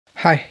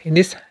Hi, in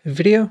this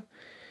video,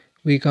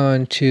 we're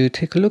going to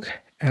take a look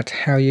at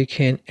how you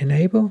can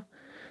enable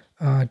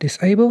or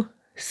disable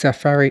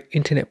Safari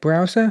Internet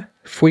Browser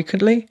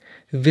frequently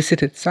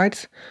visited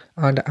sites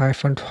on the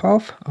iPhone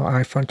 12 or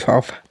iPhone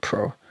 12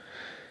 Pro.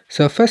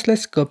 So first,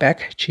 let's go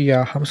back to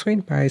your home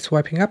screen by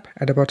swiping up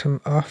at the bottom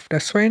of the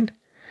screen.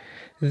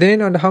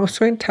 Then on the home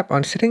screen, tap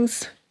on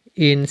Settings.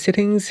 In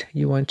Settings,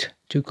 you want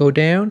to go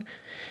down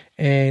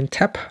and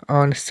tap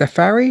on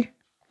Safari.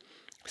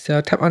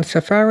 So tap on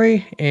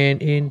Safari,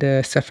 and in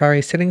the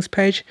Safari settings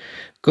page,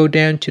 go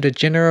down to the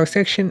general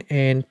section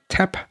and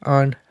tap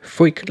on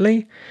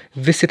frequently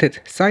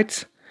visited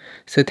sites.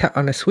 So tap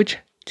on the switch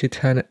to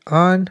turn it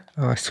on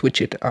or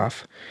switch it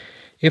off.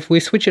 If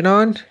we switch it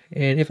on,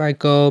 and if I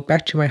go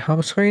back to my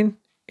home screen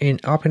and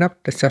open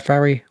up the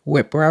Safari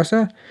web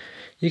browser,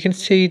 you can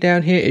see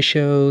down here it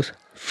shows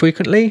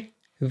frequently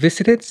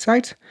visited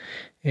sites,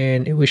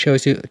 and it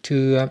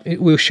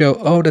will show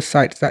all the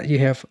sites that you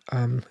have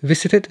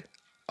visited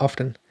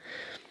often,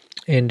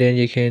 and then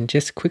you can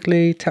just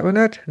quickly tap on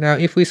it. Now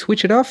if we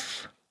switch it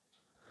off,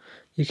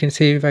 you can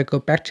see if I go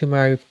back to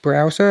my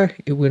browser,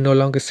 it will no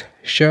longer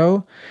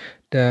show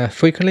the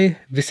frequently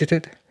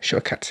visited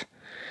shortcut.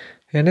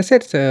 And that's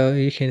it. So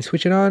you can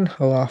switch it on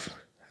or off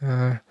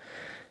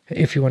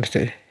if you want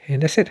to.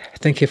 And that's it.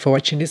 Thank you for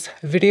watching this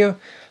video.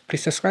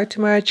 Please subscribe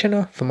to my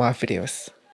channel for more videos.